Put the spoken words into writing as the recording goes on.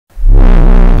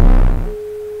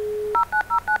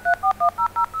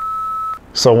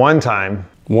So one time.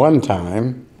 One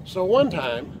time. So one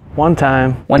time. One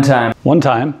time. One time. One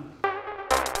time.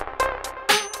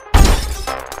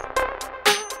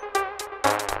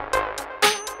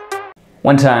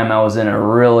 One time I was in a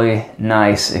really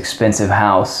nice, expensive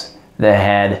house that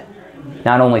had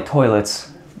not only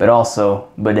toilets, but also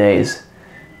bidets.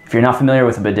 If you're not familiar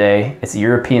with a bidet, it's a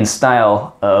European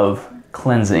style of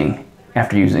cleansing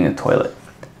after using a toilet.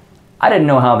 I didn't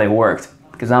know how they worked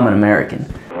because I'm an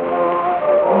American.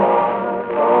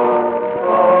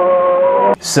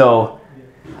 So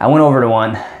I went over to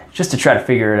one just to try to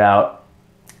figure it out,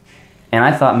 and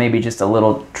I thought maybe just a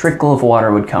little trickle of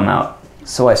water would come out.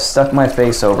 So I stuck my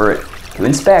face over it to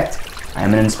inspect. I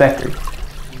am an inspector.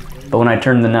 But when I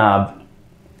turned the knob,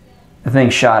 the thing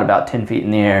shot about 10 feet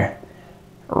in the air,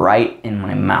 right in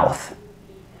my mouth.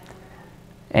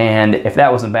 And if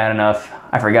that wasn't bad enough,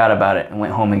 I forgot about it and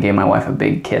went home and gave my wife a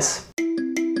big kiss.